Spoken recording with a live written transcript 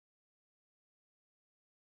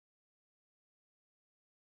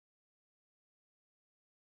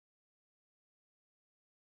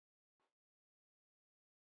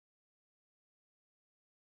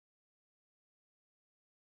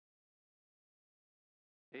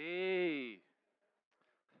Hey,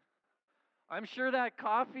 I'm sure that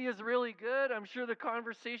coffee is really good. I'm sure the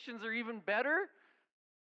conversations are even better.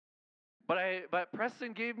 But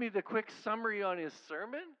Preston gave me the quick summary on his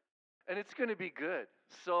sermon, and it's going to be good.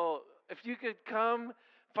 So if you could come,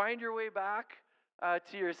 find your way back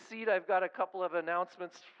to your seat. I've got a couple of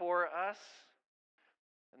announcements for us,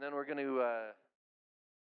 and then we're gonna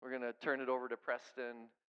turn it over to Preston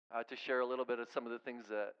to share a little bit of some of the things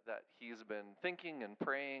that he's been thinking and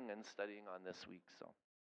praying and studying on this week. So.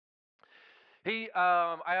 Hey,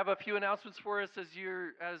 I have a few announcements for us as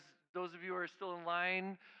those of you who are still in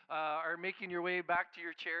line are making your way back to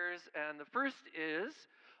your chairs. And the first is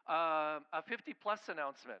a 50 plus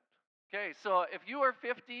announcement. Okay, so if you are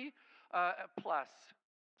 50 plus,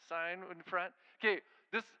 sign in front. Okay,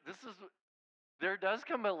 this is there does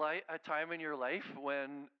come a time in your life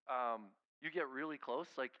when you get really close.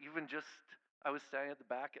 Like even just I was standing at the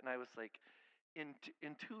back and I was like, in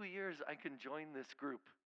 2 years I can join this group,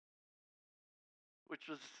 which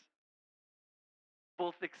was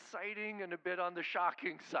both exciting and a bit on the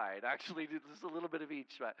shocking side. Actually, there's a little bit of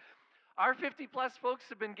each. But our 50 plus folks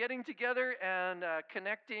have been getting together and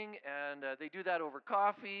connecting, and they do that over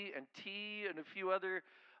coffee and tea and a few other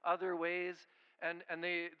ways. And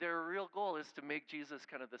their real goal is to make Jesus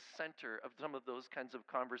kind of the center of some of those kinds of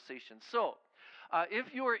conversations. So,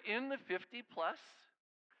 if you are in the 50 plus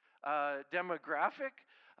demographic,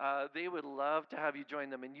 they would love to have you join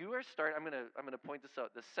them. And you are start. I'm gonna point this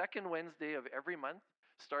out. The second Wednesday of every month,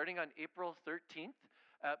 starting on April 13th,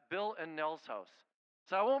 at Bill and Nell's house.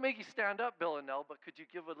 So I won't make you stand up, Bill and Nell, but could you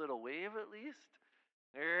give a little wave at least?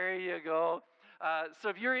 There you go. So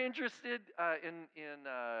if you're interested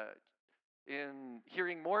in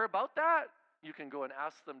hearing more about that, you can go and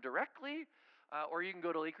ask them directly, or you can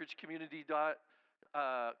go to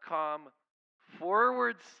lakeridgecommunity.com/,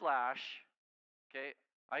 okay,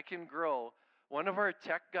 I can grow. One of our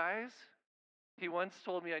tech guys, he once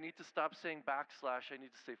told me I need to stop saying backslash, I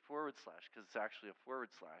need to say forward slash, because it's actually a forward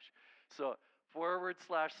slash. So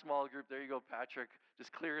 /small group, there you go, Patrick.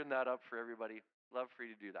 Just clearing that up for everybody. Love for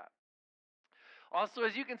you to do that. Also,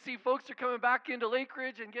 as you can see, folks are coming back into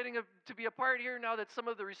Lakeridge and getting to be a part here now that some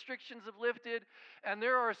of the restrictions have lifted. And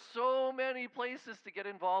there are so many places to get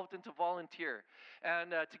involved and to volunteer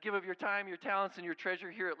and to give of your time, your talents, and your treasure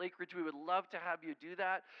here at Lakeridge. We would love to have you do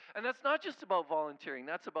that. And that's not just about volunteering.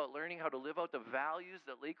 That's about learning how to live out the values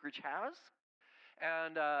that Lakeridge has.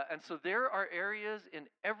 And so there are areas in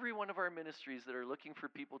every one of our ministries that are looking for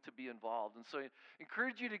people to be involved. And so I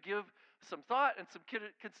encourage you to give some thought and some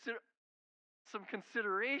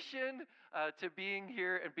consideration to being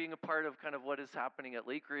here and being a part of kind of what is happening at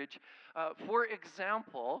Lakeridge. For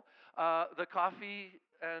example, the coffee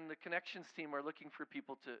and the connections team are looking for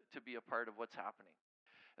people to be a part of what's happening.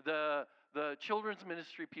 The children's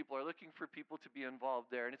ministry people are looking for people to be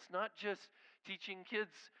involved there. And it's not just teaching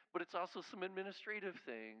kids, but it's also some administrative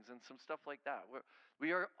things and some stuff like that.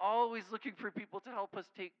 We are always looking for people to help us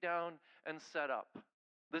take down and set up.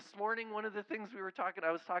 This morning, one of the things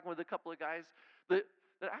I was talking with a couple of guys that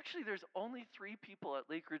actually there's only 3 people at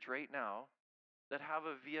Lakeridge right now that have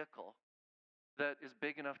a vehicle that is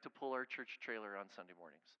big enough to pull our church trailer on Sunday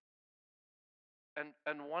mornings.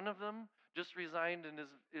 And one of them just resigned and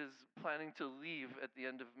is planning to leave at the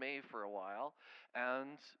end of May for a while,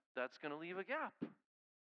 and that's going to leave a gap.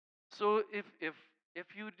 So if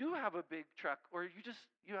you do have a big truck, or you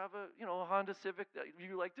have a Honda Civic that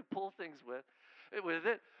you like to pull things with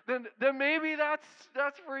it, then maybe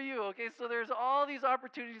that's for you. Okay, so there's all these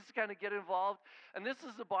opportunities to kind of get involved, and this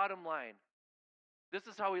is the bottom line. This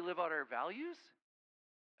is how we live out our values,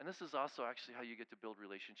 and this is also actually how you get to build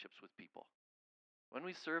relationships with people. When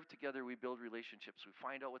we serve together, we build relationships. We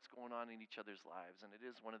find out what's going on in each other's lives, and it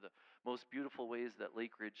is one of the most beautiful ways that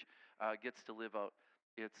Lakeridge gets to live out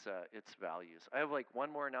its values. I have like one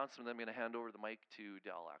more announcement. Then I'm going to hand over the mic to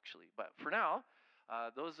Dell, actually. But for now,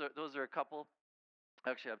 those are a couple. I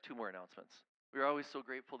actually have 2 more announcements. We're always so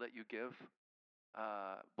grateful that you give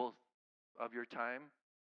both of your time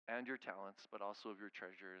and your talents, but also of your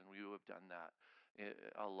treasure, and we have done that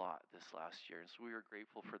a lot this last year. And so we are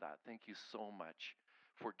grateful for that. Thank you so much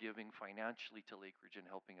for giving financially to Lakeridge and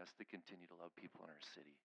helping us to continue to love people in our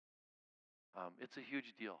city. It's a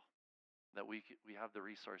huge deal that we have the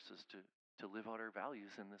resources to live out our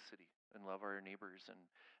values in this city and love our neighbors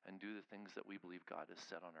and do the things that we believe God has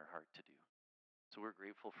set on our heart to do. So we're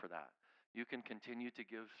grateful for that. You can continue to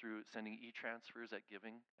give through sending e-transfers at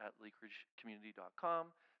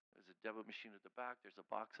giving@lakeridgecommunity.com. There's a debit machine at the back. There's a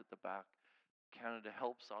box at the back. Canada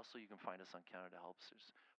Helps also. You can find us on Canada Helps.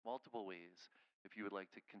 There's multiple ways if you would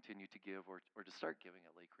like to continue to give or to start giving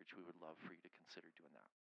at Lake Ridge, we would love for you to consider doing that.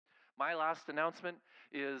 My last announcement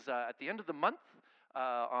is at the end of the month,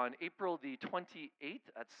 on April the 28th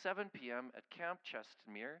at 7 p.m. at Camp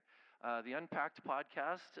Chestermere, the Unpacked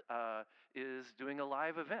podcast is doing a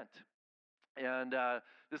live event. And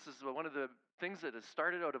this is one of the things that has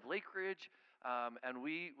started out of Lake Ridge, and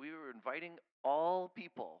we were inviting all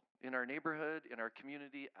people in our neighborhood, in our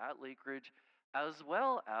community at Lake Ridge, as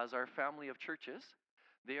well as our family of churches.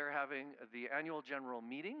 They are having the annual general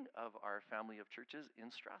meeting of our family of churches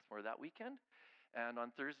in Strathmore that weekend. And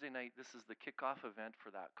on Thursday night, this is the kickoff event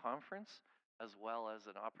for that conference, as well as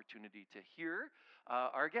an opportunity to hear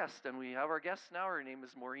our guest. And we have our guest now. Her name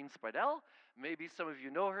is Maureen Spidell. Maybe some of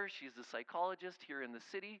you know her. She's a psychologist here in the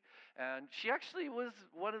city. And she actually was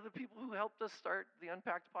one of the people who helped us start the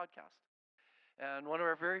Unpacked podcast. And one of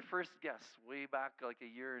our very first guests, way back like a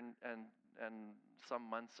year and some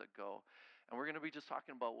months ago. And we're going to be just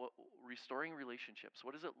talking about restoring relationships.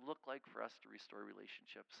 What does it look like for us to restore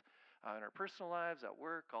relationships in our personal lives, at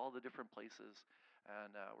work, all the different places.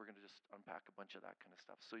 And we're going to just unpack a bunch of that kind of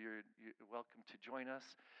stuff. So you're welcome to join us.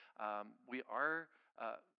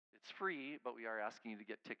 It's free, but we are asking you to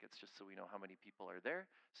get tickets just so we know how many people are there.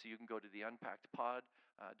 So you can go to the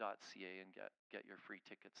unpackedpod.ca and get your free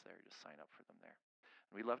tickets there. Just sign up for them there.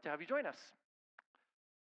 And we'd love to have you join us.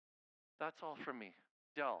 That's all from me.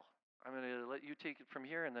 Del, I'm going to let you take it from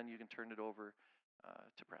here, and then you can turn it over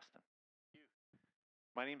to Preston.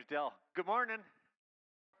 My name's Del. Good morning.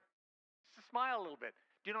 Just smile a little bit.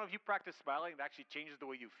 Do you know if you practice smiling, it actually changes the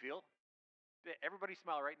way you feel? Everybody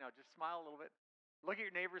smile right now. Just smile a little bit. Look at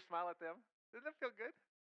your neighbors, smile at them. Doesn't that feel good?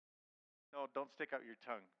 No, don't stick out your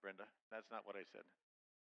tongue, Brenda. That's not what I said.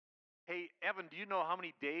 Hey, Evan, do you know how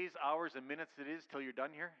many days, hours, and minutes it is till you're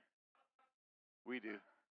done here? We do.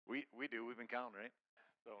 We do. We've been counting, right?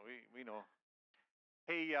 So we know.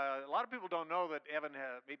 Hey, a lot of people don't know that Evan,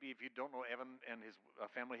 maybe if you don't know, Evan and his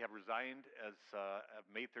family have resigned as of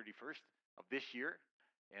May 31st of this year.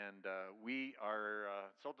 And we are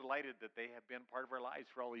so delighted that they have been part of our lives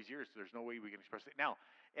for all these years. So there's no way we can express it. Now,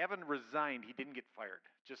 Evan resigned. He didn't get fired,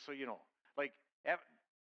 just so you know. Like,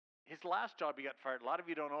 his last job, he got fired. A lot of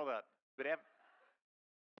you don't know that. But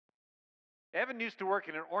Evan used to work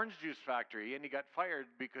in an orange juice factory, and he got fired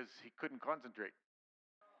because he couldn't concentrate.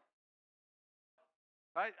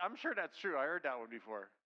 I'm sure that's true. I heard that one before.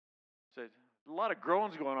 So a lot of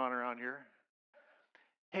groans going on around here.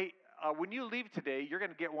 Hey, when you leave today, you're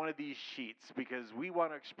going to get one of these sheets because we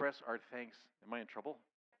want to express our thanks. Am I in trouble?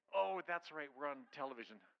 Oh, that's right. We're on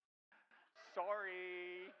television.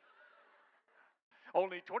 Sorry.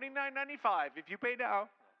 Only $29.95 if you pay now.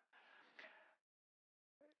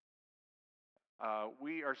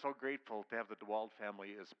 We are so grateful to have the DeWald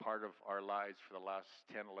family as part of our lives for the last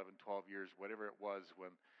 10, 11, 12 years, whatever it was when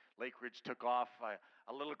Lake Ridge took off.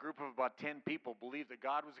 A little group of about 10 people believed that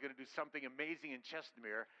God was going to do something amazing in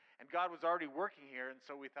Chestermere, and God was already working here, and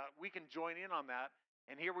so we thought we can join in on that.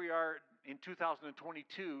 And here we are in 2022.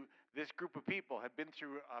 This group of people have been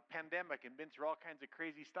through a pandemic and been through all kinds of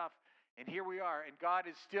crazy stuff, and here we are, and God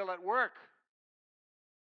is still at work.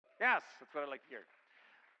 Yes, that's what I like to hear.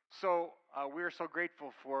 So we are so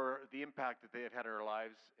grateful for the impact that they have had in our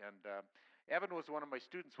lives. And Evan was one of my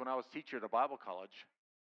students when I was teacher at a Bible college.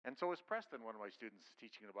 And so was Preston, one of my students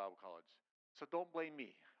teaching at a Bible college. So don't blame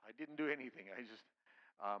me. I didn't do anything.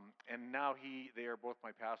 And now they are both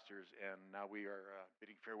my pastors. And now we are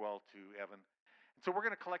bidding farewell to Evan. And so we're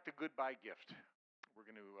going to collect a goodbye gift. We're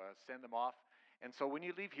going to send them off. And so when you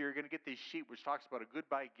leave here, you're going to get this sheet which talks about a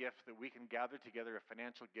goodbye gift that we can gather together, a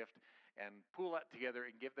financial gift, and pool that together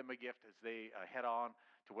and give them a gift as they head on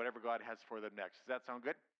to whatever God has for them next. Does that sound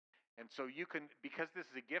good? And so you can, because this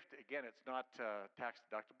is a gift, again, it's not tax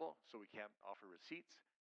deductible, so we can't offer receipts.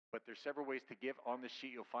 But there's several ways to give on this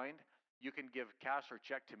sheet you'll find. You can give cash or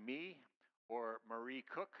check to me or Marie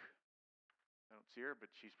Cook. I don't see her, but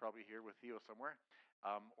she's probably here with Theo somewhere.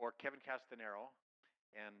 Or Kevin Castanero.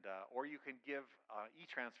 And or you can give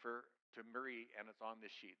e-transfer to Murray, and it's on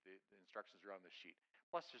this sheet. The instructions are on this sheet.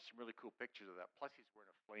 Plus, there's some really cool pictures of that. Plus, he's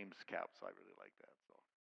wearing a Flames cap, so I really like that. So,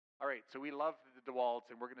 all right. So we love the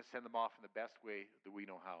DeWalds, and we're going to send them off in the best way that we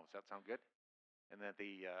know how. Does that sound good? And then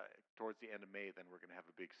towards the end of May, then we're going to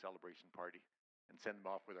have a big celebration party and send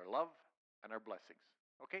them off with our love and our blessings.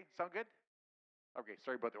 Okay, sound good? Okay.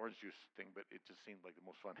 Sorry about the orange juice thing, but it just seemed like the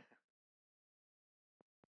most fun.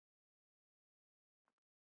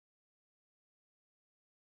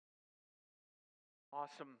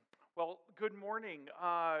 Awesome. Well, good morning.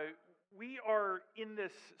 We are in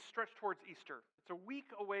this stretch towards Easter. It's a week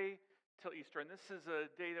away till Easter, and this is a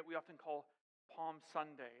day that we often call Palm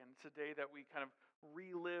Sunday, and it's a day that we kind of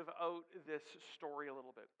relive out this story a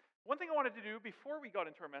little bit. One thing I wanted to do before we got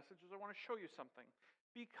into our message is I want to show you something.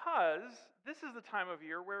 Because this is the time of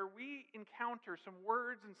year where we encounter some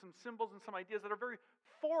words and some symbols and some ideas that are very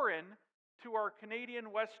foreign to our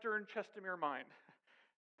Canadian, Western, Chestermere mind.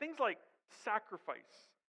 Things like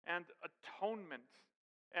sacrifice and atonement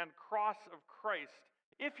and cross of Christ.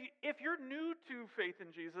 If you're new to faith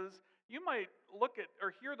in Jesus, you might look at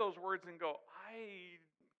or hear those words and go,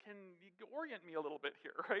 can you orient me a little bit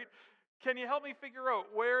here, right? Can you help me figure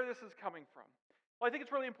out where this is coming from? Well, I think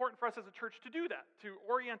it's really important for us as a church to do that, to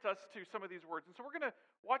orient us to some of these words. And so we're going to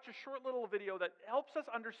watch a short little video that helps us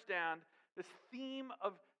understand this theme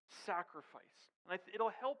of sacrifice. And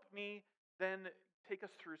it'll help me then take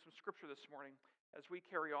us through some scripture this morning as we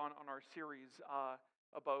carry on our series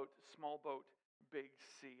about small boat, big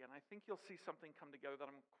sea. And I think you'll see something come together that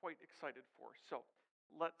I'm quite excited for. So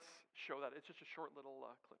let's show that. It's just a short little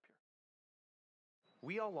clip here.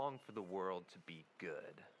 We all long for the world to be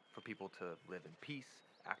good, for people to live in peace,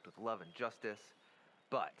 act with love and justice.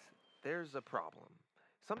 But there's a problem.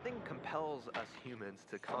 Something compels us humans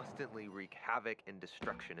to constantly wreak havoc and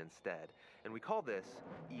destruction instead, and we call this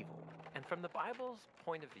evil. And from the Bible's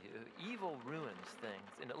point of view, evil ruins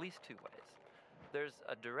things in at least two ways. There's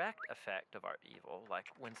a direct effect of our evil, like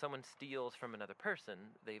when someone steals from another person,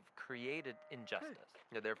 they've created injustice.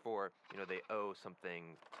 Yeah, therefore, they owe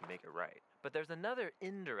something to make it right. But there's another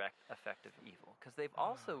indirect effect of evil, because they've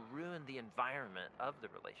also ruined the environment of the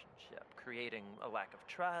relationship, creating a lack of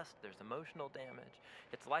trust, there's emotional damage.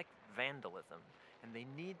 It's like vandalism, and they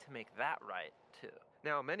need to make that right, too.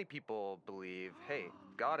 Now, many people believe, hey,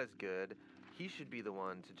 God is good, he should be the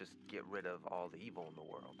one to just get rid of all the evil in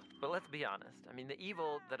the world. But let's be honest, the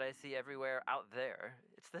evil that I see everywhere out there,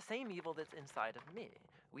 it's the same evil that's inside of me.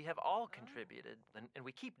 We have all contributed, and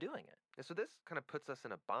we keep doing it. And so this kind of puts us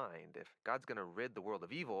in a bind. If God's going to rid the world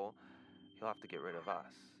of evil, he'll have to get rid of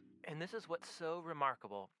us. And this is what's so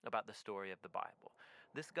remarkable about the story of the Bible.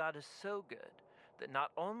 This God is so good that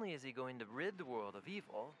not only is he going to rid the world of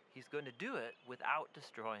evil, he's going to do it without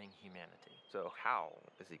destroying humanity. So how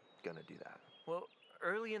is he going to do that? Well,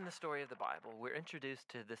 early in the story of the Bible, we're introduced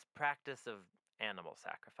to this practice of animal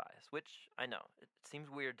sacrifice, which I know, it seems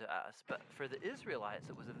weird to us, but for the Israelites,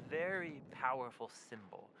 it was a very powerful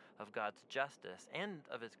symbol of God's justice and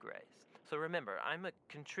of his grace. So remember, I'm a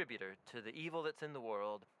contributor to the evil that's in the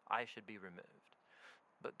world. I should be removed.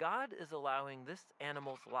 But God is allowing this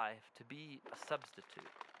animal's life to be a substitute.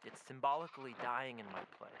 It's symbolically dying in my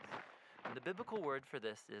place. And the biblical word for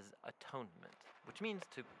this is atonement, which means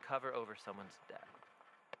to cover over someone's debt.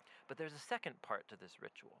 But there's a second part to this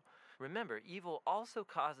ritual. Remember, evil also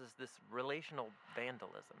causes this relational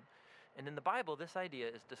vandalism. And in the Bible, this idea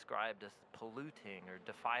is described as polluting or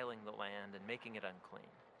defiling the land and making it unclean.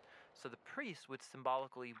 So the priest would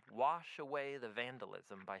symbolically wash away the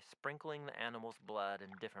vandalism by sprinkling the animal's blood in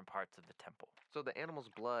different parts of the temple. So the animal's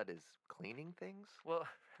blood is cleaning things? Well,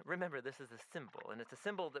 remember, this is a symbol, and it's a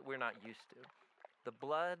symbol that we're not used to. The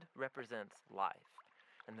blood represents life.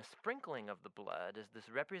 And the sprinkling of the blood is this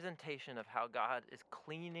representation of how God is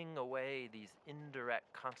cleaning away these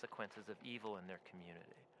indirect consequences of evil in their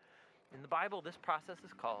community. In the Bible, this process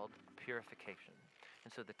is called purification.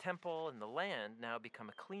 And so the temple and the land now become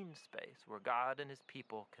a clean space where God and his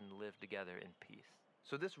people can live together in peace.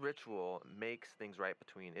 So this ritual makes things right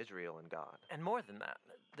between Israel and God. And more than that,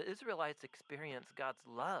 the Israelites experience God's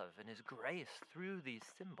love and his grace through these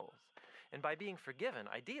symbols. And by being forgiven,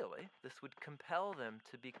 ideally, this would compel them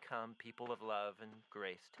to become people of love and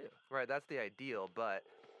grace too. Right, that's the ideal, but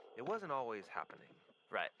it wasn't always happening.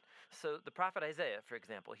 Right. So the prophet Isaiah, for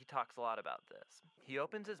example, he talks a lot about this. He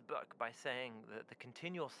opens his book by saying that the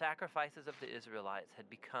continual sacrifices of the Israelites had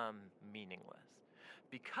become meaningless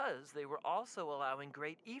because they were also allowing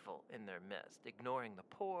great evil in their midst, ignoring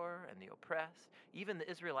the poor and the oppressed. Even the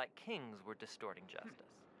Israelite kings were distorting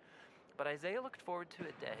justice. But Isaiah looked forward to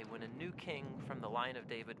a day when a new king from the line of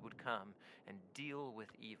David would come and deal with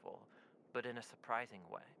evil, but in a surprising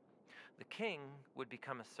way. The king would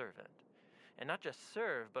become a servant, and not just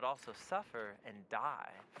serve, but also suffer and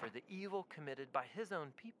die for the evil committed by his own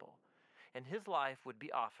people, and his life would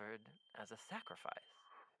be offered as a sacrifice.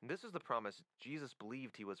 And this is the promise Jesus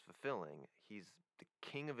believed he was fulfilling. He's the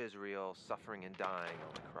King of Israel, suffering and dying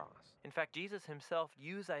on the cross. In fact, Jesus himself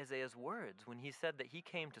used Isaiah's words when he said that he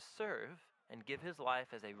came to serve and give his life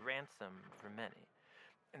as a ransom for many.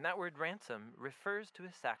 And that word ransom refers to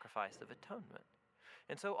his sacrifice of atonement.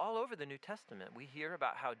 And so all over the New Testament, we hear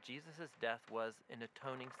about how Jesus' death was an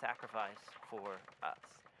atoning sacrifice for us.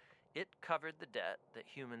 It covered the debt that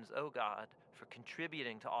humans owe God for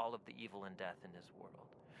contributing to all of the evil and death in his world.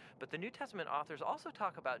 But the New Testament authors also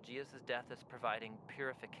talk about Jesus' death as providing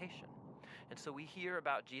purification. And so we hear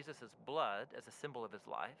about Jesus' blood as a symbol of his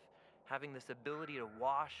life, having this ability to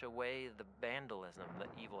wash away the vandalism that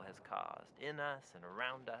evil has caused in us and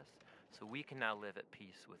around us, so we can now live at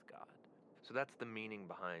peace with God. So that's the meaning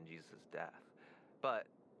behind Jesus' death. But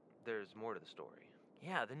there's more to the story.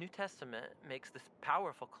 Yeah, the New Testament makes this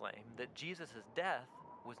powerful claim that Jesus' death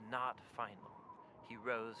was not final. He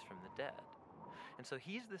rose from the dead. And so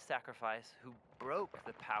he's the sacrifice who broke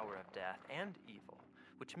the power of death and evil,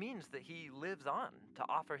 which means that he lives on to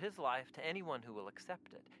offer his life to anyone who will accept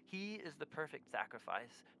it. He is the perfect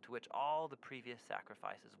sacrifice to which all the previous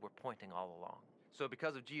sacrifices were pointing all along. So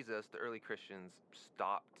because of Jesus, the early Christians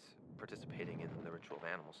stopped participating in the ritual of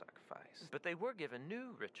animal sacrifice. But they were given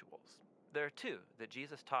new rituals. There are two that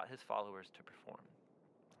Jesus taught his followers to perform.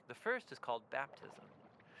 The first is called baptism.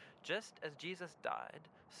 Just as Jesus died,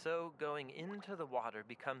 so going into the water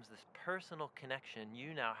becomes this personal connection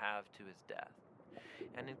you now have to his death.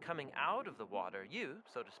 And in coming out of the water, you,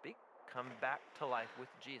 so to speak, come back to life with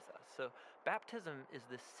Jesus. So baptism is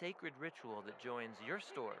this sacred ritual that joins your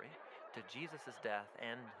story to Jesus' death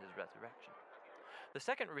and his resurrection. The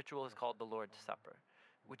second ritual is called the Lord's Supper,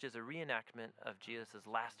 which is a reenactment of Jesus'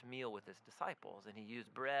 last meal with his disciples, and he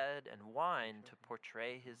used bread and wine to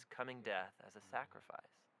portray his coming death as a sacrifice.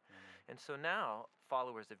 And so now,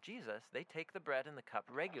 followers of Jesus, they take the bread and the cup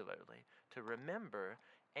regularly to remember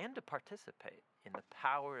and to participate in the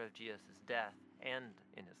power of Jesus' death and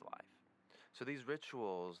in his life. So these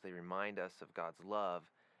rituals, they remind us of God's love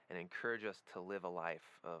and encourage us to live a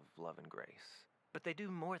life of love and grace. But they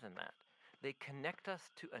do more than that. They connect us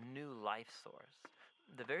to a new life source.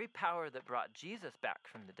 The very power that brought Jesus back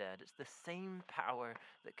from the dead is the same power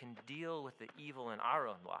that can deal with the evil in our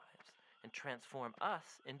own lives and transform us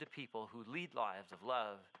into people who lead lives of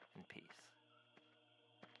love and peace.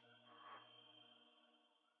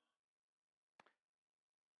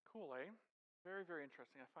 Cool, eh? Very, very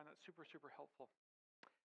interesting. I find that super, super helpful.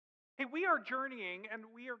 Hey, we are journeying, and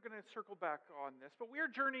we are going to circle back on this, but we are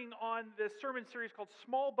journeying on this sermon series called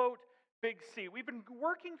Small Boat, Big Sea. We've been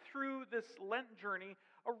working through this Lent journey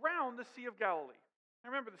around the Sea of Galilee.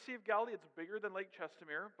 Now remember, the Sea of Galilee, it's bigger than Lake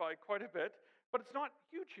Chestermere by quite a bit, but it's not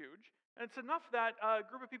huge. And it's enough that a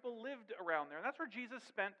group of people lived around there. And that's where Jesus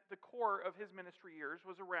spent the core of his ministry years,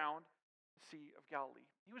 was around the Sea of Galilee.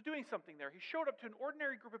 He was doing something there. He showed up to an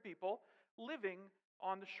ordinary group of people living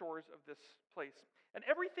on the shores of this place. And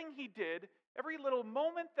everything he did, every little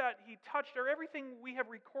moment that he touched, or everything we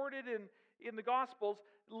have recorded in the Gospels,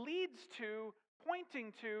 leads to,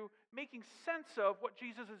 pointing to, making sense of what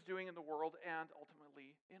Jesus is doing in the world and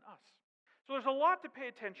ultimately in us. So there's a lot to pay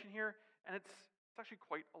attention here, and it's actually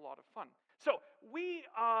quite a lot of fun. So we,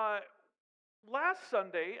 last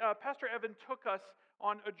Sunday, Pastor Evan took us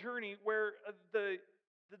on a journey where the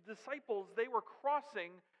disciples, they were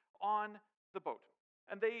crossing on the boat.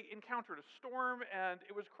 And they encountered a storm, and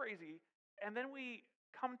it was crazy. And then we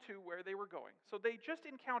come to where they were going. So they just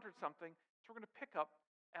encountered something, so we're going to pick up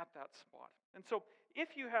at that spot. And so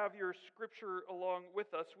if you have your scripture along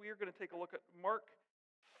with us, we are going to take a look at Mark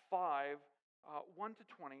 5, 1 to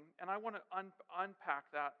 20. And I want to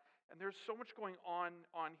unpack that. And there's so much going on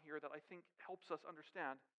here that I think helps us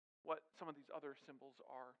understand what some of these other symbols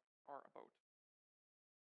are about.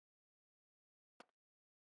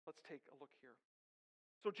 Let's take a look here.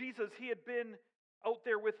 So Jesus, he had been out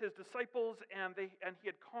there with his disciples, and he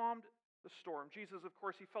had calmed the storm. Jesus, of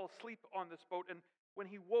course, he fell asleep on this boat, and when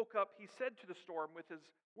he woke up, he said to the storm with his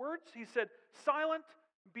words, he said, "Silent,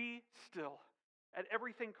 be still." And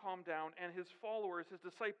everything calmed down, and his followers, his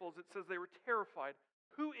disciples, it says they were terrified.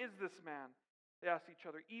 "Who is this man?" they asked each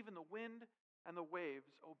other. "Even the wind and the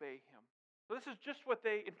waves obey him." So this is just what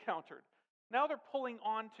they encountered. Now they're pulling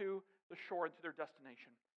onto the shore into their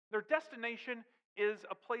destination. Their destination is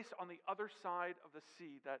a place on the other side of the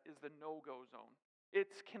sea that is the no-go zone.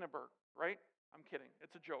 It's Kinneberg, right? I'm kidding.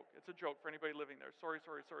 It's a joke. It's a joke for anybody living there. Sorry.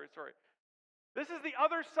 This is the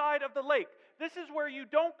other side of the lake. This is where you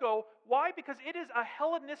don't go. Why? Because it is a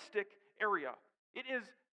Hellenistic area. It is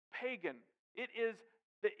pagan. It is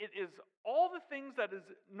all the things that is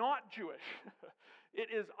not Jewish.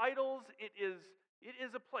 It is idols. It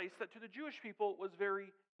is a place that to the Jewish people was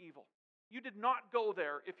very evil. You did not go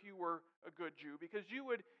there if you were a good Jew, because you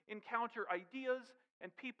would encounter ideas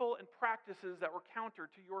and people and practices that were counter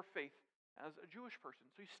to your faith as a Jewish person.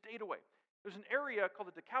 So you stayed away. There's an area called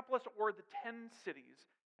the Decapolis, or the 10 cities.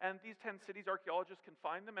 And these 10 cities, archaeologists can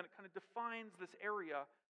find them, and it kind of defines this area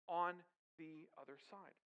on the other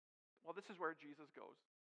side. Well, this is where Jesus goes.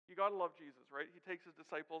 You got to love Jesus, right? He takes his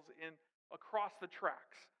disciples in across the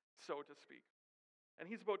tracks, so to speak. And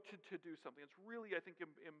he's about to do something. It's really, I think,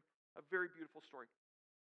 a very beautiful story.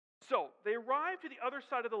 So they arrived to the other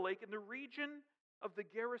side of the lake in the region of the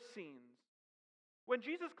Gerasenes. When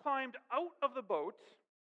Jesus climbed out of the boat,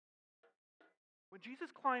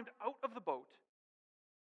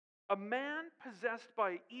 a man possessed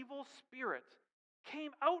by an evil spirit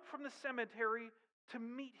came out from the cemetery to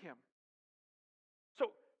meet him.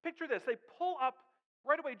 So picture this. They pull up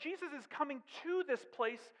right away. Jesus is coming to this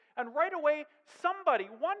place, and right away,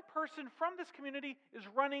 one person from this community is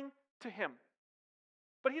running to him.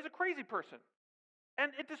 But he's a crazy person.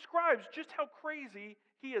 And it describes just how crazy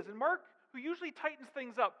he is. And Mark, who usually tightens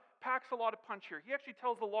things up, packs a lot of punch here. He actually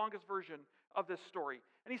tells the longest version of this story.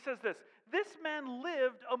 And he says this man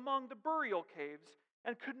lived among the burial caves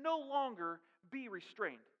and could no longer be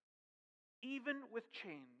restrained, even with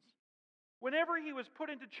chains. Whenever he was put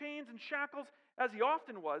into chains and shackles, as he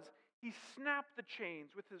often was, he snapped the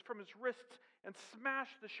chains from his wrists and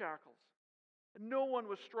smashed the shackles. And no one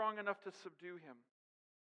was strong enough to subdue him.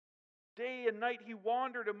 Day and night he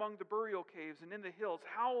wandered among the burial caves and in the hills,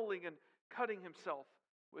 howling and cutting himself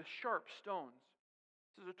with sharp stones.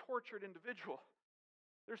 This is a tortured individual.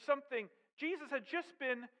 Jesus had just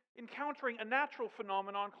been encountering a natural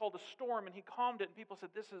phenomenon called a storm, and he calmed it, and people said,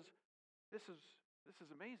 this is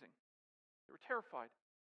amazing. They were terrified.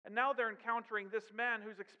 And now they're encountering this man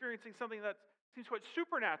who's experiencing something that seems quite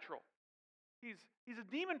supernatural. He's a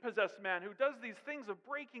demon-possessed man who does these things of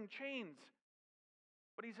breaking chains.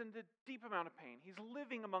 But he's in a deep amount of pain. He's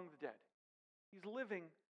living among the dead. He's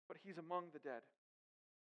living, but he's among the dead.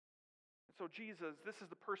 And so this is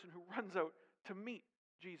the person who runs out to meet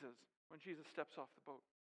Jesus when Jesus steps off the boat.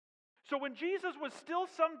 So when Jesus was still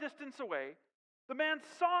some distance away, the man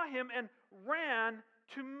saw him and ran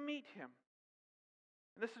to meet him.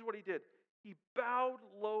 And this is what he did. He bowed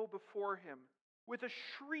low before him. With a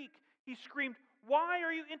shriek, he screamed, "Why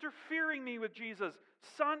are you interfering me with Jesus,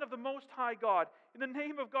 Son of the Most High God? In the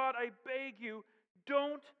name of God, I beg you,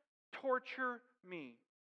 don't torture me."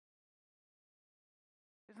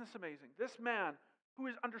 Isn't this amazing? This man who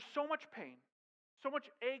is under so much pain, so much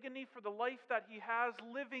agony for the life that he has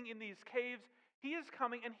living in these caves, he is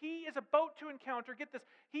coming and he is about to encounter, get this,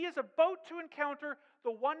 he is about to encounter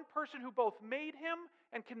the one person who both made him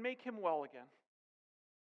and can make him well again.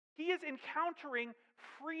 He is encountering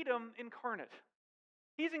freedom incarnate.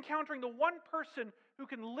 He's encountering the one person who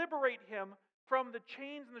can liberate him from the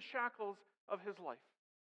chains and the shackles of his life.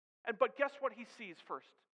 But guess what he sees first?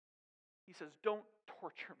 He says, "Don't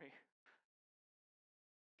torture me."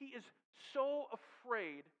 He is so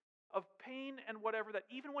afraid of pain and whatever that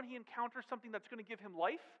even when he encounters something that's going to give him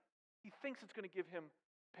life, he thinks it's going to give him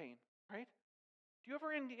pain, right? Do you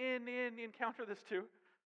ever encounter this too?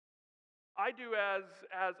 I do as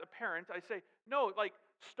a parent. I say, no,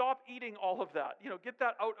 stop eating all of that. Get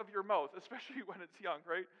that out of your mouth, especially when it's young,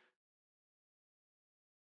 right?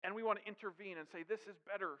 And we want to intervene and say, this is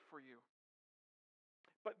better for you.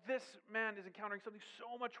 But this man is encountering something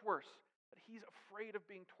so much worse that he's afraid of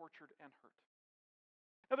being tortured and hurt.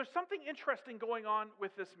 Now, there's something interesting going on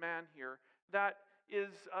with this man here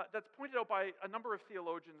that's pointed out by a number of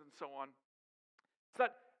theologians and so on. It's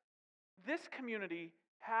that this community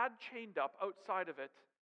had chained up outside of it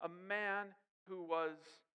a man who was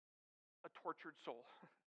a tortured soul.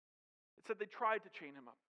 It said they tried to chain him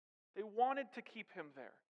up. They wanted to keep him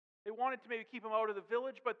there. They wanted to maybe keep him out of the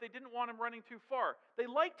village, but they didn't want him running too far. They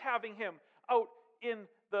liked having him out in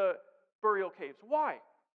the burial caves. Why?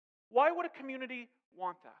 Why would a community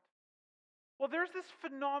want that? Well, there's this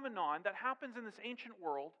phenomenon that happens in this ancient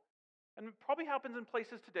world, and it probably happens in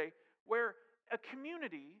places today, where a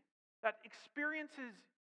community that experiences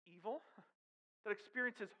evil, that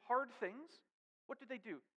experiences hard things, what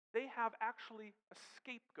do? They have actually a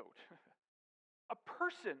scapegoat. A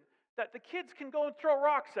person that the kids can go and throw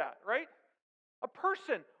rocks at, right? A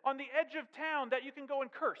person on the edge of town that you can go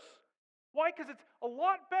and curse. Why? Because it's a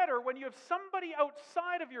lot better when you have somebody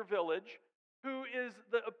outside of your village who is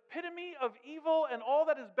the epitome of evil and all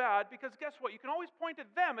that is bad, because guess what? You can always point at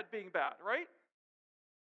them at being bad, right?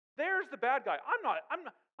 There's the bad guy. I'm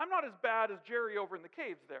not as bad as Jerry over in the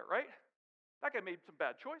caves there, right? That guy made some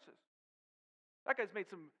bad choices. That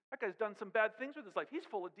guy's done some bad things with his life. He's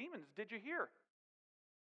full of demons. Did you hear?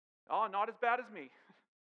 Oh, not as bad as me.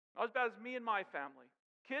 Not as bad as me and my family.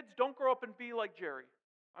 Kids, don't grow up and be like Jerry.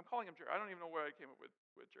 I'm calling him Jerry. I don't even know where I came up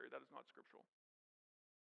with Jerry. That is not scriptural.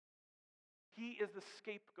 He is the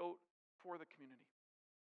scapegoat for the community.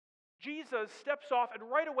 Jesus steps off, and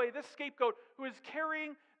right away, this scapegoat, who is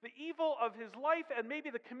carrying the evil of his life, and maybe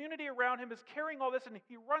the community around him is carrying all this, and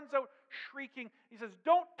he runs out shrieking. He says,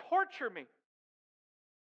 "Don't torture me.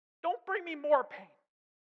 Don't bring me more pain."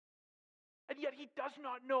 And yet he does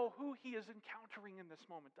not know who he is encountering in this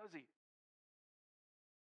moment, does he?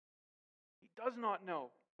 He does not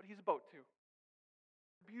know, but he's about to.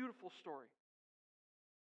 Beautiful story.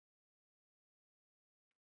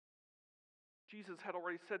 Jesus had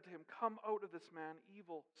already said to him, "Come out of this man,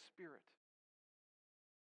 evil spirit."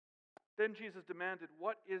 Then Jesus demanded,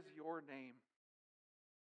 "What is your name?"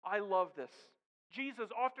 I love this.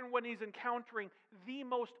 Jesus, often when he's encountering the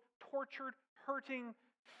most tortured, hurting,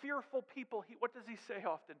 fearful people, what does he say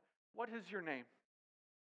often? "What is your name?"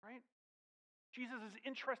 Right? Jesus is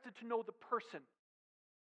interested to know the person.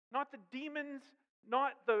 Not the demons,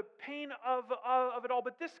 not the pain of it all,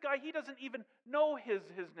 but this guy, he doesn't even know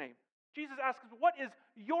his name. Jesus asks, "What is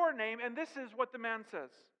your name?" And this is what the man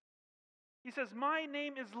says. He says, "My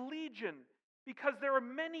name is Legion, because there are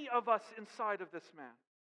many of us inside of this man."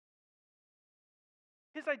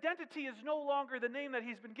 His identity is no longer the name that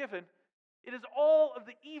he's been given. It is all of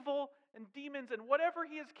the evil and demons and whatever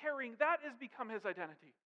he is carrying, that has become his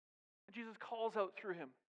identity. And Jesus calls out through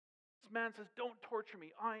him. This man says, "Don't torture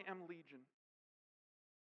me. I am Legion."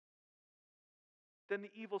 Then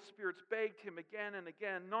the evil spirits begged him again and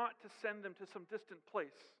again not to send them to some distant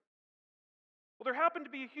place. Well, there happened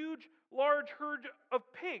to be a huge, large herd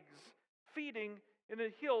of pigs feeding in a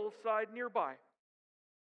hillside nearby.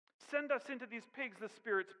 "Send us into these pigs," the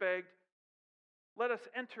spirits begged. "Let us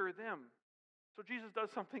enter them." So Jesus does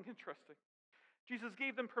something interesting. Jesus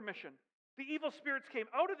gave them permission. The evil spirits came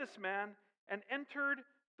out of this man and entered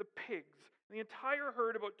the pigs. The entire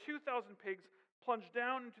herd, about 2,000 pigs, plunged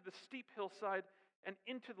down into the steep hillside and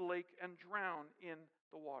into the lake and drowned in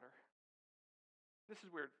the water. This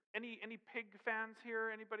is weird. Any pig fans here?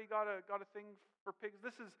 Anybody got a thing for pigs?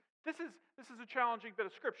 This is a challenging bit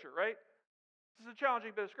of scripture, right? This is a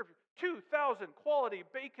challenging bit of scripture. 2,000 quality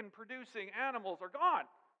bacon-producing animals are gone.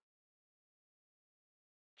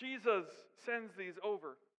 Jesus sends these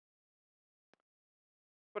over.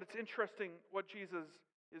 But it's interesting what Jesus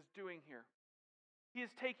is doing here. He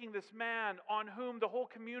is taking this man on whom the whole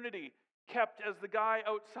community kept as the guy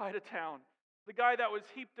outside of town, the guy that was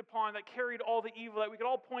heaped upon, that carried all the evil that we could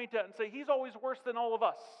all point at and say, "He's always worse than all of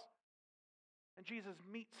us." And Jesus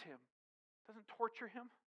meets him, doesn't torture him,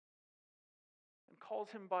 and calls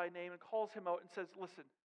him by name and calls him out and says, "Listen,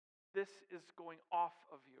 this is going off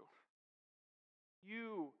of you.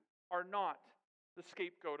 You are not the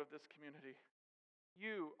scapegoat of this community.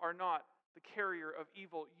 You are not the carrier of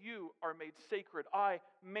evil. You are made sacred. I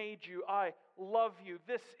made you. I love you.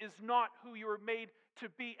 This is not who you were made to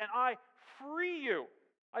be, and I free you.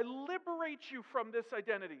 I liberate you from this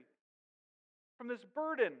identity, from this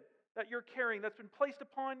burden that you're carrying that's been placed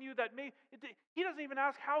upon you he doesn't even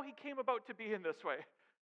ask how he came about to be in this way.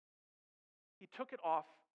 He took it off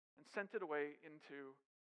and sent it away into,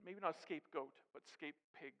 maybe not a scapegoat, but scape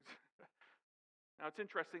pigs. Now it's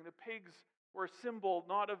interesting, the pigs were a symbol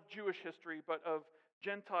not of Jewish history, but of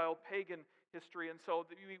Gentile pagan history, and so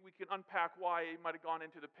we can unpack why it might have gone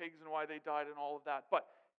into the pigs and why they died and all of that, but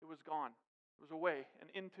it was gone. It was away and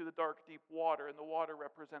into the dark, deep water, and the water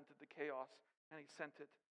represented the chaos, and he sent it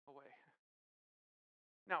away.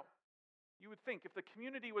 Now, you would think if the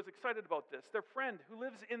community was excited about this, their friend who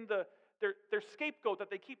lives in their scapegoat that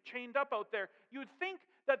they keep chained up out there, you would think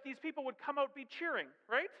that these people would come out be cheering,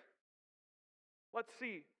 right? Let's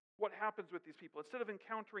see what happens with these people. Instead of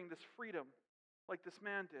encountering this freedom like this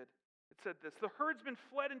man did, it said this: "The herdsmen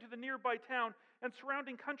fled into the nearby town and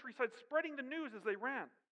surrounding countryside, spreading the news as they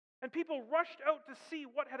ran. And people rushed out to see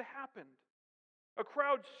what had happened. A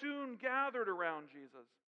crowd soon gathered around Jesus."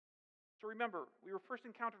 So remember, we were first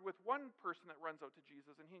encountered with one person that runs out to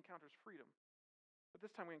Jesus, and he encounters freedom. But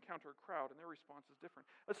this time we encounter a crowd, and their response is different.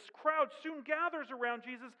 A crowd soon gathers around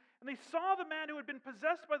Jesus, and they saw the man who had been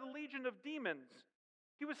possessed by the legion of demons.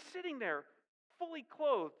 He was sitting there, fully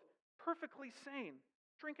clothed, perfectly sane,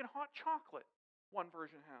 drinking hot chocolate, one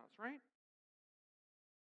version has, right?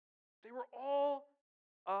 They were all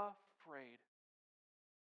afraid.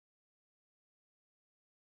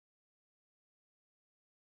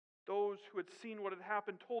 Those who had seen what had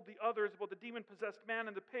happened told the others about the demon-possessed man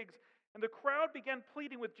and the pigs, and the crowd began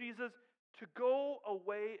pleading with Jesus to go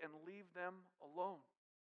away and leave them alone.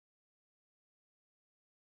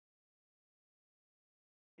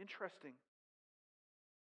 Interesting.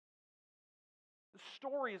 The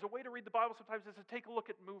story is a way to read the Bible sometimes is to take a look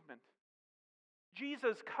at movement.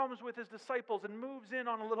 Jesus comes with his disciples and moves in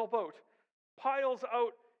on a little boat, piles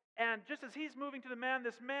out, and just as he's moving to the man,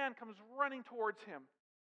 this man comes running towards him.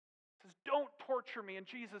 Says, don't torture me. And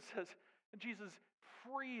Jesus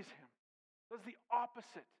frees him. Does the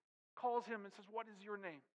opposite. Calls him and says, what is your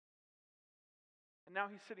name? And now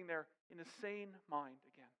he's sitting there in a sane mind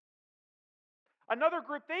again. Another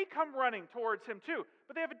group, they come running towards him too,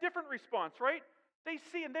 but they have a different response, right? They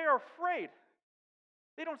see and they are afraid.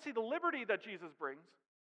 They don't see the liberty that Jesus brings.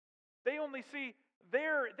 They only see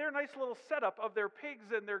their nice little setup of their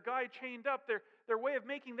pigs and their guy chained up, their way of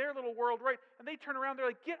making their little world right. And they turn around, they're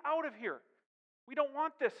like, get out of here. We don't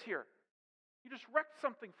want this here. You just wrecked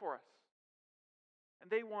something for us. And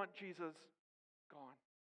they want Jesus gone.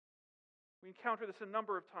 We encounter this a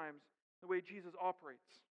number of times, the way Jesus operates.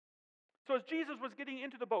 So as Jesus was getting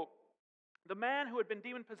into the boat, the man who had been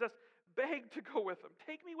demon-possessed begged to go with him.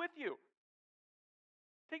 Take me with you.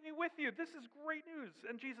 Take me with you. This is great news.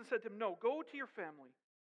 And Jesus said to him, no, go to your family.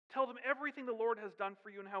 Tell them everything the Lord has done for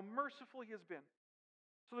you and how merciful he has been.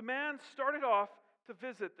 So the man started off to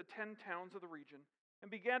visit the 10 towns of the region and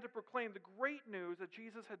began to proclaim the great news that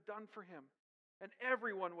Jesus had done for him. And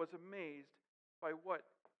everyone was amazed by what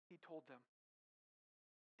he told them.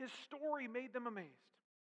 His story made them amazed.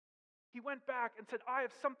 He went back and said, I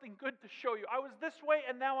have something good to show you. I was this way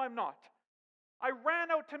and now I'm not. I ran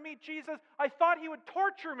out to meet Jesus. I thought he would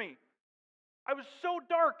torture me. I was so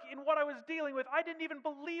dark in what I was dealing with, I didn't even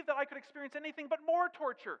believe that I could experience anything but more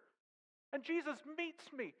torture. And Jesus meets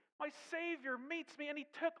me. My Savior meets me, and he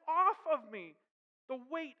took off of me the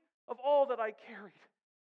weight of all that I carried.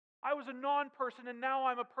 I was a non-person, and now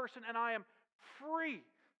I'm a person, and I am free.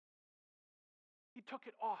 He took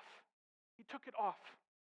it off. He took it off.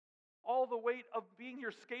 All the weight of being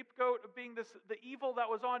your scapegoat, of being the evil that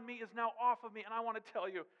was on me is now off of me, and I want to tell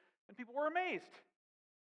you. And people were amazed.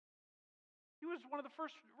 He was one of the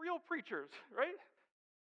first real preachers, right?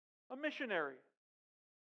 A missionary.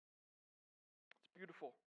 It's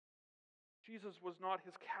beautiful. Jesus was not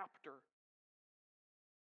his captor.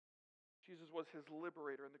 Jesus was his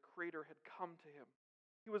liberator, and the Creator had come to him.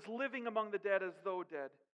 He was living among the dead as though dead.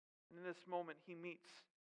 And in this moment, he meets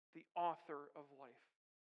the author of life.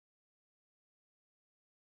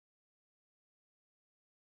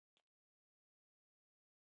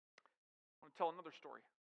 I want to tell another story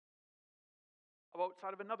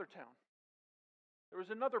outside of another town. There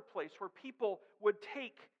was another place where people would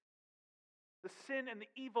take the sin and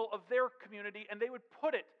the evil of their community and they would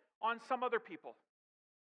put it on some other people.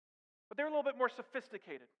 But they're a little bit more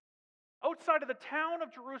sophisticated. Outside of the town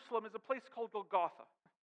of Jerusalem is a place called Golgotha.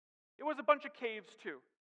 It was a bunch of caves too,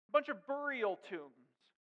 a bunch of burial tombs.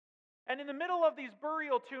 And in the middle of these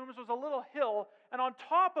burial tombs was a little hill, and on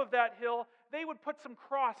top of that hill, they would put some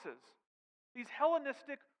crosses. These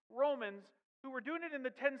Hellenistic Romans who were doing it in the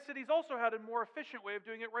 10 cities also had a more efficient way of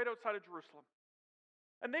doing it right outside of Jerusalem.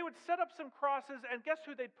 And they would set up some crosses, and guess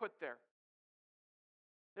who they'd put there?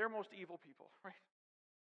 Their most evil people, right?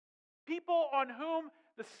 People on whom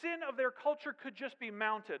the sin of their culture could just be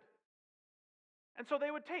mounted. And so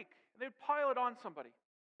they would they'd pile it on somebody.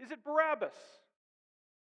 Is it Barabbas?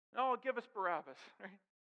 No, give us Barabbas, right?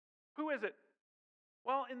 Who is it?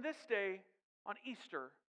 Well, in this day, on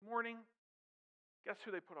Easter morning, guess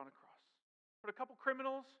who they put on a cross? Put a couple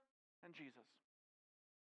criminals and Jesus.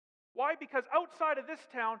 Why? Because outside of this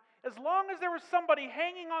town, as long as there was somebody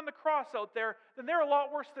hanging on the cross out there, then they're a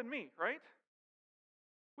lot worse than me, right?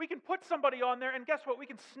 We can put somebody on there, and guess what? We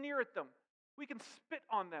can sneer at them. We can spit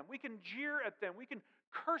on them. We can jeer at them. We can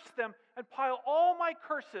curse them and pile all my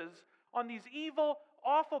curses on these evil,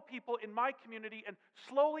 awful people in my community and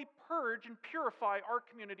slowly purge and purify our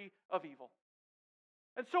community of evil.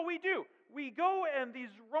 And so we do. We go, and these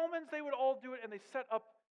Romans, they would all do it, and they set up,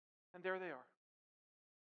 and there they are.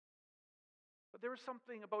 But there was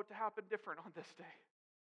something about to happen different on this day.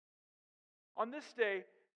 On this day,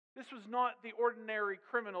 this was not the ordinary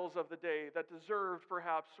criminals of the day that deserved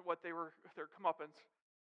perhaps what they were, their comeuppance.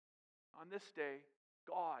 On this day,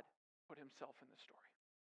 God put himself in the story.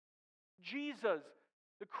 Jesus,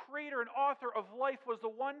 the creator and author of life, was the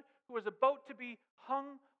one who was about to be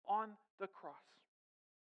hung on the cross.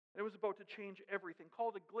 It was about to change everything,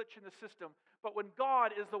 called a glitch in the system. But when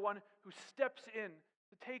God is the one who steps in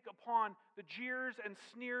to take upon the jeers and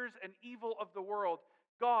sneers and evil of the world,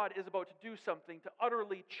 God is about to do something to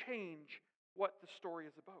utterly change what the story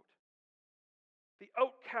is about. The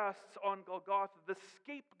outcasts on Golgotha, the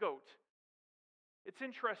scapegoat. It's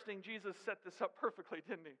interesting, Jesus set this up perfectly,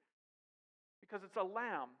 didn't he? Because it's a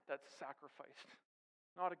lamb that's sacrificed,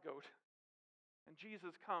 not a goat. And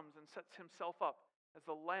Jesus comes and sets himself up as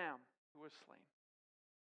the lamb who was slain.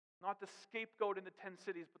 Not the scapegoat in the 10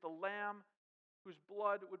 cities, but the lamb whose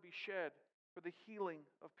blood would be shed for the healing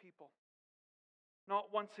of people.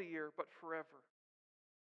 Not once a year, but forever.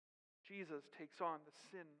 Jesus takes on the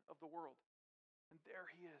sin of the world. And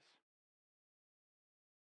there he is.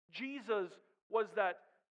 Jesus was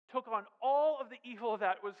that, took on all of the evil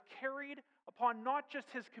that was carried upon not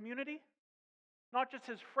just his community, not just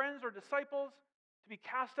his friends or disciples, to be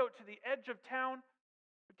cast out to the edge of town.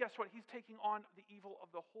 But guess what? He's taking on the evil of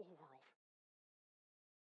the whole world.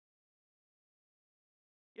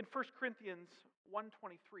 In 1 Corinthians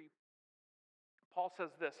 1:23, Paul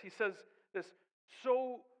says this. He says this,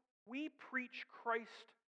 so we preach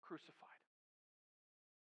Christ crucified.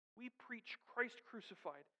 We preach Christ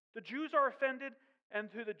crucified. The Jews are offended,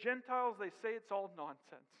 and to the Gentiles they say it's all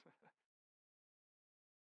nonsense.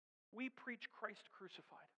 We preach Christ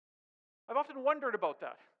crucified. I've often wondered about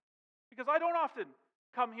that, because I don't often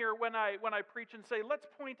come here when I preach and say, let's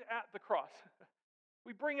point at the cross.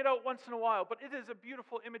 We bring it out once in a while, but it is a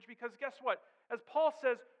beautiful image, because guess what? As Paul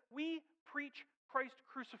says, we preach Christ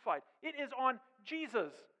crucified. It is on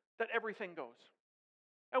Jesus that everything goes.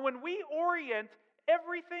 And when we orient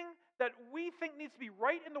everything that we think needs to be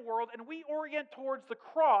right in the world, and we orient towards the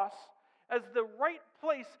cross as the right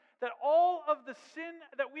place that all of the sin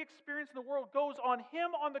that we experience in the world goes on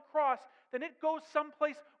him on the cross, then it goes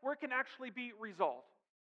someplace where it can actually be resolved.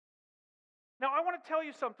 Now, I want to tell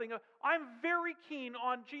you something. I'm very keen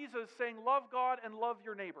on Jesus saying, love God and love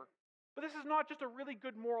your neighbor. But this is not just a really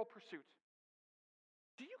good moral pursuit.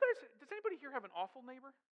 Does anybody here have an awful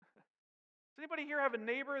neighbor? Does anybody here have a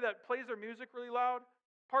neighbor that plays their music really loud,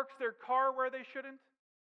 parks their car where they shouldn't?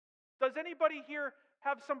 Does anybody here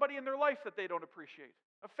have somebody in their life that they don't appreciate?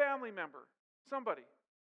 A family member, somebody.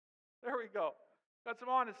 There we go. Got some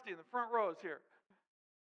honesty in the front rows here.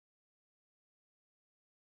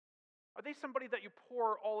 Are they somebody that you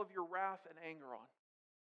pour all of your wrath and anger on?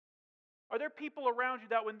 Are there people around you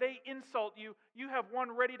that when they insult you, you have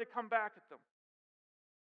one ready to come back at them?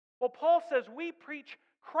 Well, Paul says we preach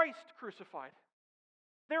Christ crucified.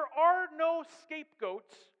 There are no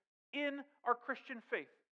scapegoats in our Christian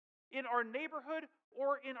faith, in our neighborhood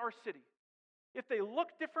or in our city. If they look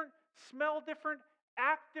different, smell different,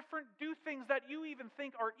 act different, do things that you even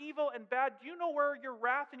think are evil and bad, do you know where your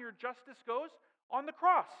wrath and your justice goes? On the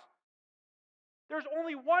cross. There's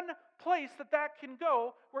only one place that can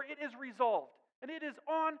go where it is resolved, and it is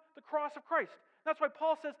on the cross of Christ. That's why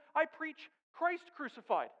Paul says, I preach Christ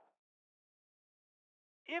crucified.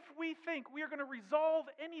 If we think we are going to resolve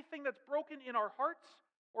anything that's broken in our hearts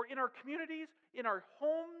or in our communities, in our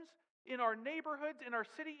homes, in our neighborhoods, in our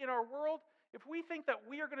city, in our world, if we think that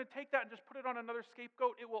we are going to take that and just put it on another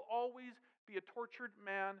scapegoat, it will always be a tortured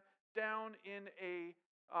man down in a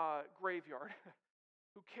graveyard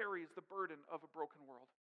who carries the burden of a broken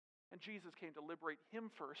world. And Jesus came to liberate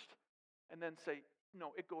him first and then say,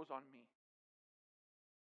 no, it goes on me.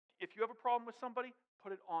 If you have a problem with somebody,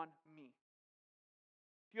 put it on me.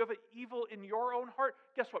 If you have an evil in your own heart,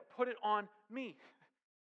 guess what? Put it on me.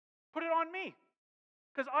 Put it on me.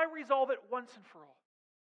 Because I resolve it once and for all.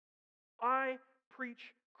 I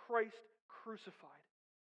preach Christ crucified.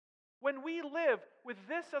 When we live with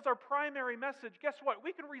this as our primary message, guess what?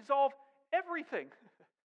 We can resolve everything.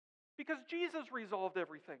 Because Jesus resolved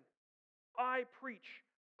everything. I preach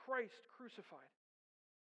Christ crucified.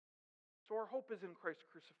 So our hope is in Christ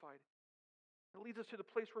crucified. It leads us to the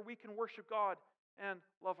place where we can worship God and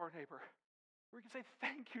love our neighbor. Where we can say,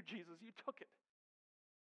 thank you, Jesus, you took it.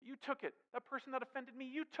 You took it. That person that offended me,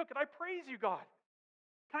 you took it. I praise you, God.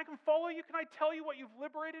 Can I come follow you? Can I tell you what you've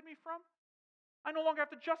liberated me from? I no longer have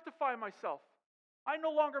to justify myself. I no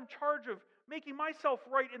longer am in charge of making myself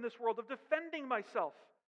right in this world, of defending myself.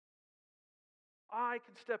 I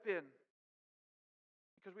can step in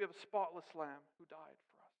because we have a spotless Lamb who died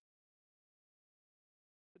for us.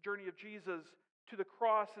 The journey of Jesus to the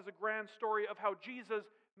cross is a grand story of how Jesus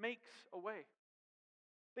makes a way.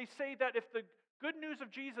 They say that if the good news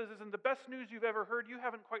of Jesus isn't the best news you've ever heard, you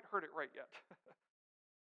haven't quite heard it right yet.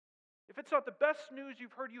 If it's not the best news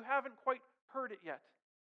you've heard, you haven't quite heard it yet.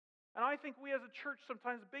 And I think we as a church,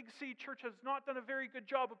 sometimes Big C Church, has not done a very good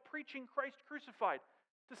job of preaching Christ crucified.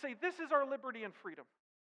 To say this is our liberty and freedom.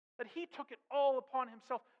 That he took it all upon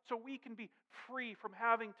himself so we can be free from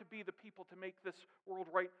having to be the people to make this world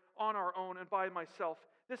right on our own and by myself.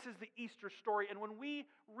 This is the Easter story. And when we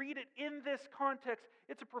read it in this context,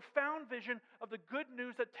 it's a profound vision of the good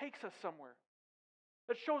news that takes us somewhere.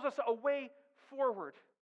 That shows us a way forward.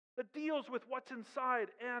 That deals with what's inside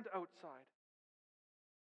and outside.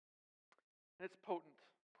 And it's potent.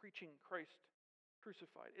 Preaching Christ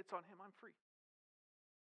crucified. It's on him. I'm free.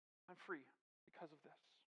 I'm free because of this.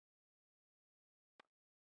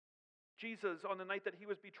 Jesus, on the night that he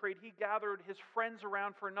was betrayed, he gathered his friends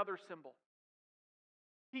around for another symbol.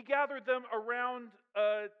 He gathered them around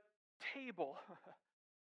a table,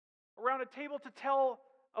 around a table to tell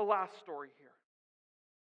a last story here.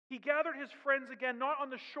 He gathered his friends again, not on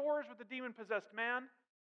the shores with the demon-possessed man,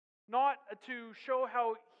 not to show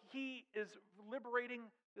how he is liberating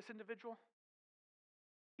this individual.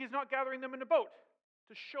 He's not gathering them in a boat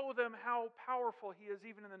to show them how powerful he is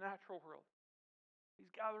even in the natural world. He's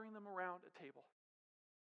gathering them around a table.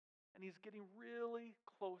 And he's getting really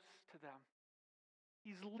close to them.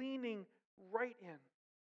 He's leaning right in.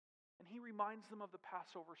 And he reminds them of the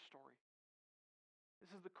Passover story.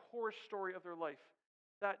 This is the core story of their life.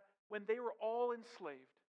 That when they were all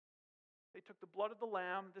enslaved, they took the blood of the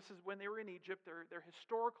lamb. This is when they were in Egypt, their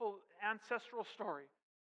historical ancestral story.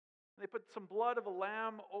 They put some blood of a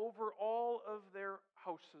lamb over all of their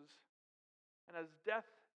houses. And as death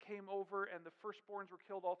came over and the firstborns were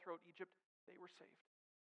killed all throughout Egypt, they were saved.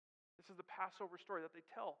 This is the Passover story that they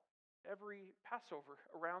tell every Passover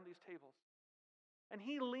around these tables. And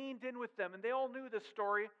he leaned in with them, and they all knew this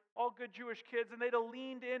story, all good Jewish kids, and they'd have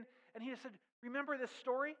leaned in, and he said, remember this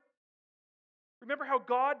story? Remember how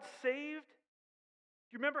God saved? Do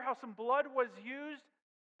you remember how some blood was used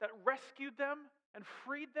that rescued them and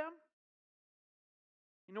freed them?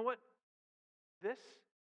 You know what? This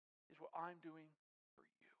is what I'm doing for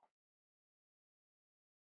you.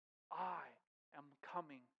 I am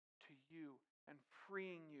coming to you and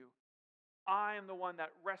freeing you. I am the one that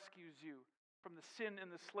rescues you from the sin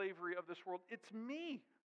and the slavery of this world. It's me.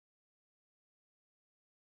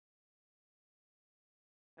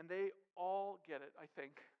 And they all get it, I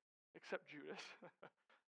think, except Judas.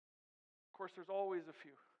 Of course, there's always a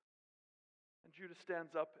few. And Judas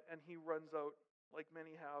stands up and he runs out, like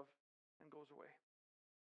many have, and goes away.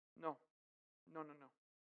 No.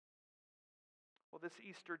 Well, this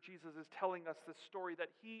Easter, Jesus is telling us this story that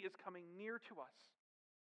he is coming near to us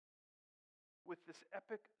with this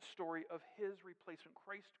epic story of his replacement.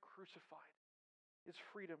 Christ crucified is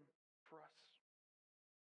freedom for us.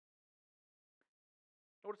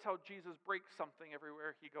 Notice how Jesus breaks something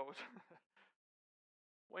everywhere he goes.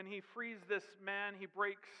 When he frees this man, he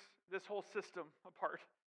breaks this whole system apart.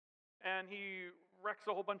 And he wrecks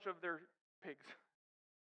a whole bunch of their pigs.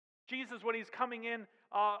 Jesus, when he's coming in,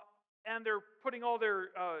 and they're putting all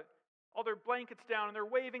their blankets down, and they're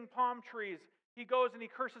waving palm trees, he goes and he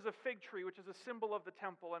curses a fig tree, which is a symbol of the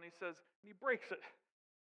temple, and he says, and he breaks it.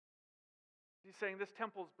 He's saying, this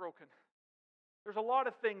temple is broken. There's a lot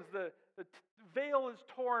of things. The veil is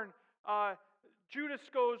torn. Judas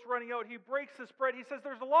goes running out. He breaks this bread. He says,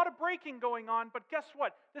 there's a lot of breaking going on, but guess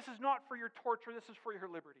what? This is not for your torture. This is for your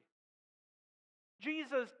liberty.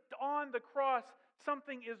 Jesus, on the cross,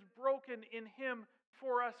 something is broken in him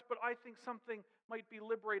for us, but I think something might be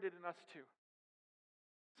liberated in us too.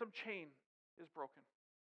 Some chain is broken.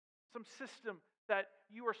 Some system that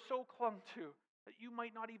you are so clung to that you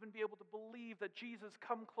might not even be able to believe that Jesus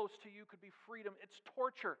come close to you could be freedom. It's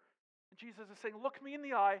torture. And Jesus is saying, look me in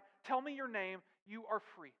the eye, tell me your name, you are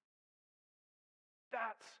free.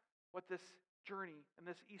 That's what this journey and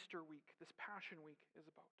this Easter week, this Passion Week is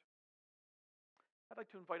about. I'd like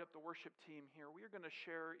to invite up the worship team here. We are going to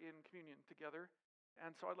share in communion together.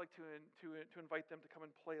 And so I'd like to invite them to come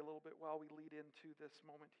and play a little bit while we lead into this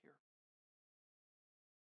moment here.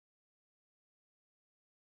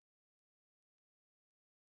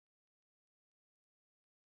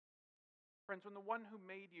 Friends, when the one who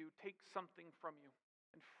made you takes something from you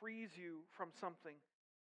and frees you from something,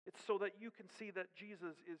 it's so that you can see that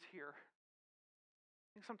Jesus is here. I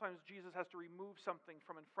think sometimes Jesus has to remove something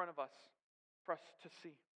from in front of us for us to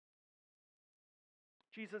see.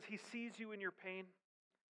 Jesus, he sees you in your pain.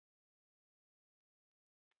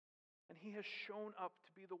 And he has shown up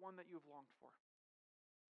to be the one that you've longed for.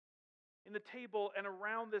 In the table and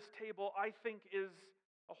around this table, I think is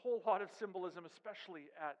a whole lot of symbolism,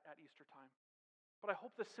 especially at Easter time. But I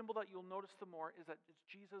hope the symbol that you'll notice the more is that it's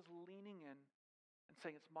Jesus leaning in and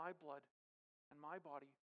saying, it's my blood and my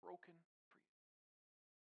body broken for you.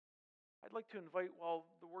 I'd like to invite, while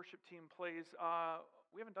the worship team plays,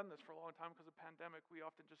 we haven't done this for a long time because of the pandemic. We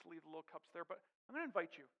often just leave the little cups there. But I'm going to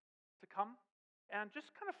invite you to come and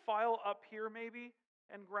just kind of file up here maybe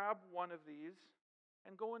and grab one of these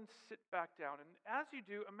and go and sit back down. And as you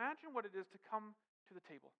do, imagine what it is to come to the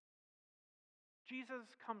table. Jesus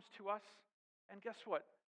comes to us, and guess what?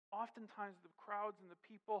 Oftentimes the crowds and the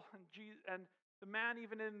people and the man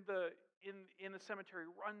even in the cemetery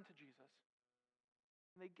run to Jesus.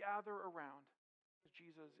 And they gather around because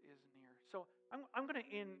Jesus is near. So I'm going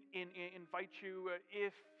to invite you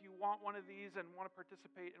if you want one of these and want to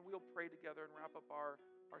participate, and we'll pray together and wrap up our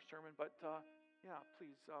sermon. But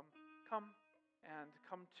please come and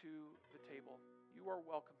come to the table. You are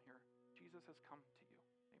welcome here. Jesus has come to you.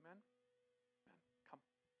 Amen. Amen? Amen. Come.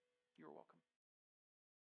 You are welcome.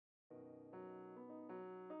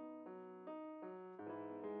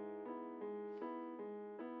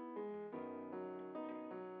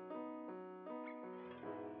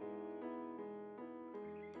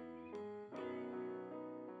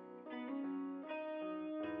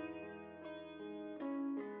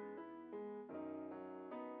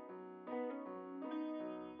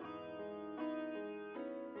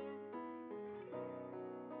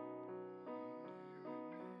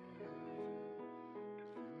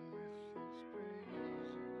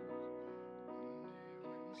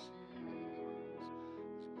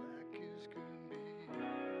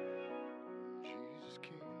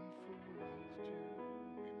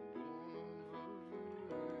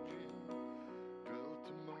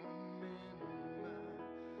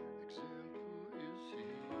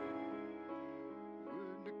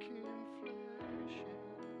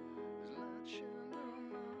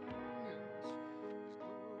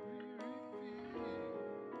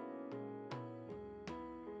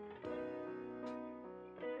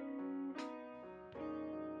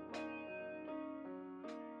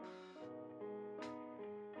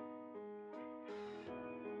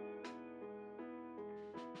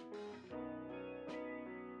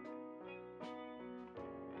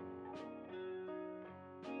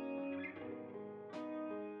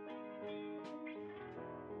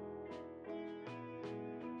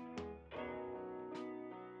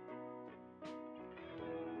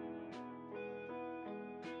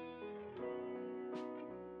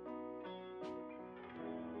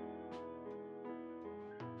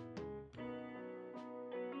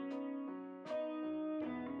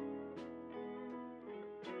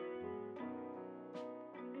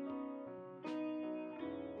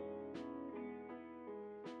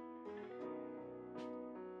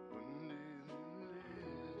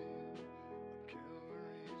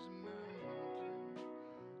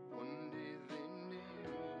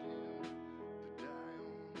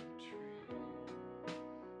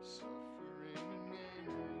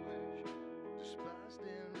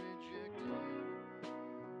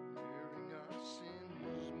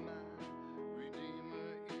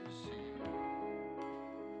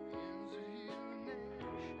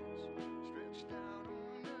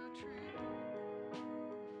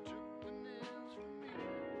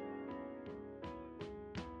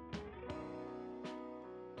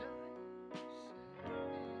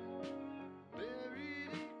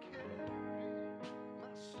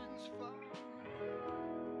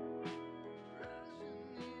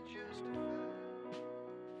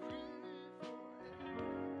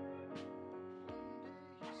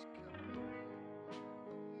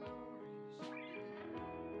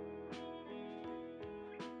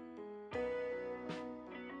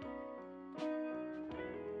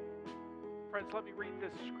 Friends, let me read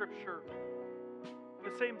this scripture.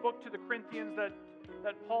 The same book to the Corinthians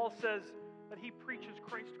that Paul says that he preaches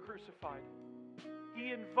Christ crucified.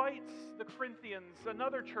 He invites the Corinthians,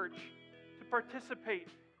 another church, to participate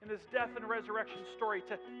in this death and resurrection story,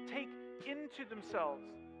 to take into themselves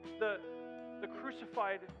the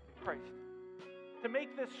crucified Christ, to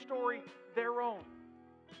make this story their own.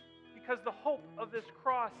 Because the hope of this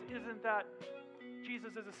cross isn't that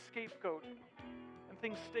Jesus is a scapegoat and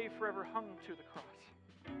things stay forever hung to the cross.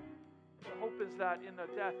 The hope is that in the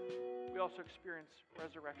death, we also experience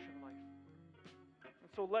resurrection life. And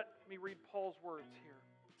so let me read Paul's words here.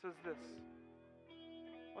 It says this: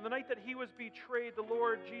 On the night that he was betrayed, the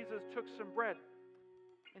Lord Jesus took some bread,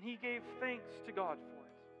 and he gave thanks to God for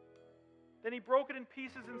it. Then he broke it in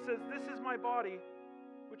pieces and says, "This is my body,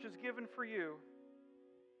 which is given for you.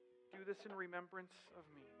 Do this in remembrance of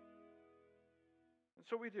me." And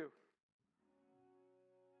so we do.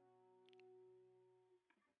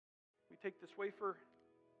 We take this wafer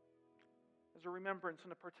as a remembrance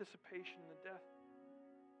and a participation in the death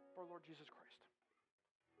of our Lord Jesus Christ.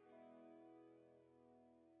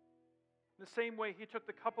 In the same way, he took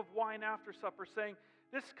the cup of wine after supper, saying,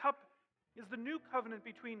 "This cup is the new covenant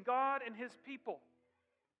between God and his people,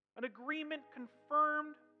 an agreement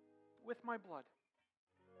confirmed with my blood.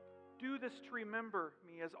 Do this to remember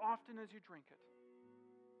me as often as you drink it.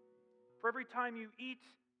 For every time you eat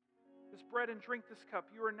this bread and drink this cup,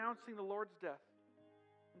 you are announcing the Lord's death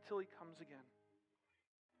until he comes again."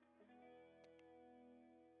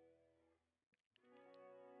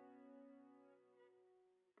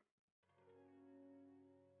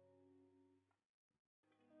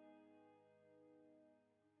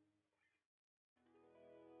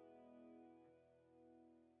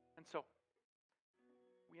 And so,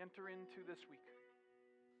 we enter into this week,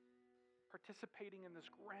 participating in this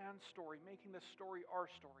grand story, making this story our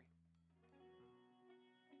story.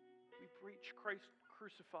 preach Christ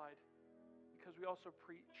crucified because we also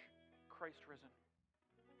preach Christ risen.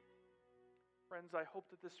 Friends, I hope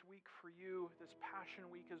that this week for you, this Passion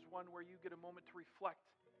Week, is one where you get a moment to reflect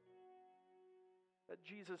that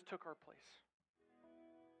Jesus took our place,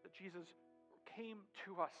 that Jesus came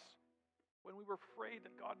to us when we were afraid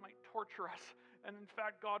that God might torture us, and in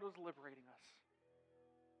fact, God was liberating us.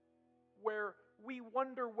 Where we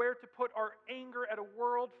wonder where to put our anger at a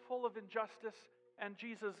world full of injustice, and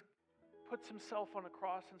Jesus puts himself on a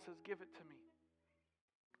cross and says, "Give it to me.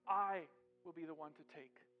 I will be the one to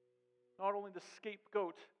take. Not only the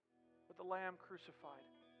scapegoat, but the lamb crucified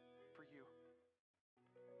for you."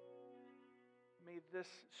 May this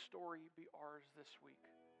story be ours this week.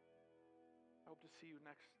 I hope to see you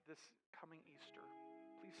this coming Easter.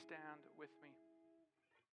 Please stand with me.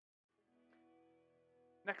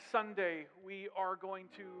 Next Sunday, we are going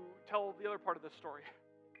to tell the other part of the story,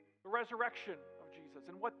 the resurrection of Jesus,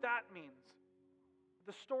 and what that means.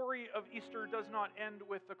 The story of Easter does not end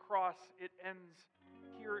with the cross. It ends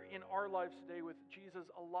here in our lives today with Jesus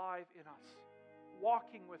alive in us,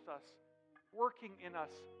 walking with us, working in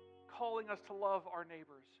us, calling us to love our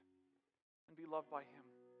neighbors and be loved by him.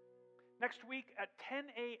 Next week at 10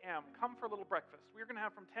 a.m., come for a little breakfast. We're going to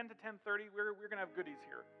have from 10 to 10:30, we're going to have goodies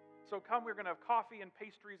here. So come, we're going to have coffee and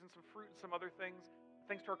pastries and some fruit and some other things,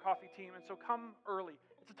 thanks to our coffee team. And so come early.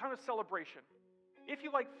 It's a time of celebration. If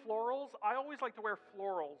you like florals, I always like to wear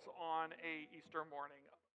florals on a Easter morning.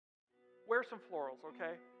 Wear some florals,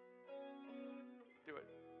 okay? Do it.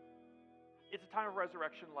 It's a time of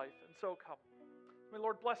resurrection life, and so come. May the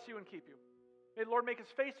Lord bless you and keep you. May the Lord make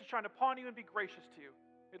his face to shine upon you and be gracious to you.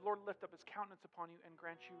 May the Lord lift up his countenance upon you and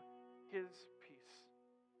grant you his peace.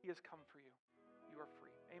 He has come for you. You are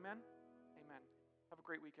free. Amen? Amen. Have a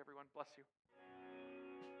great week, everyone. Bless you.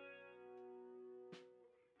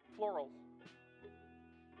 Florals.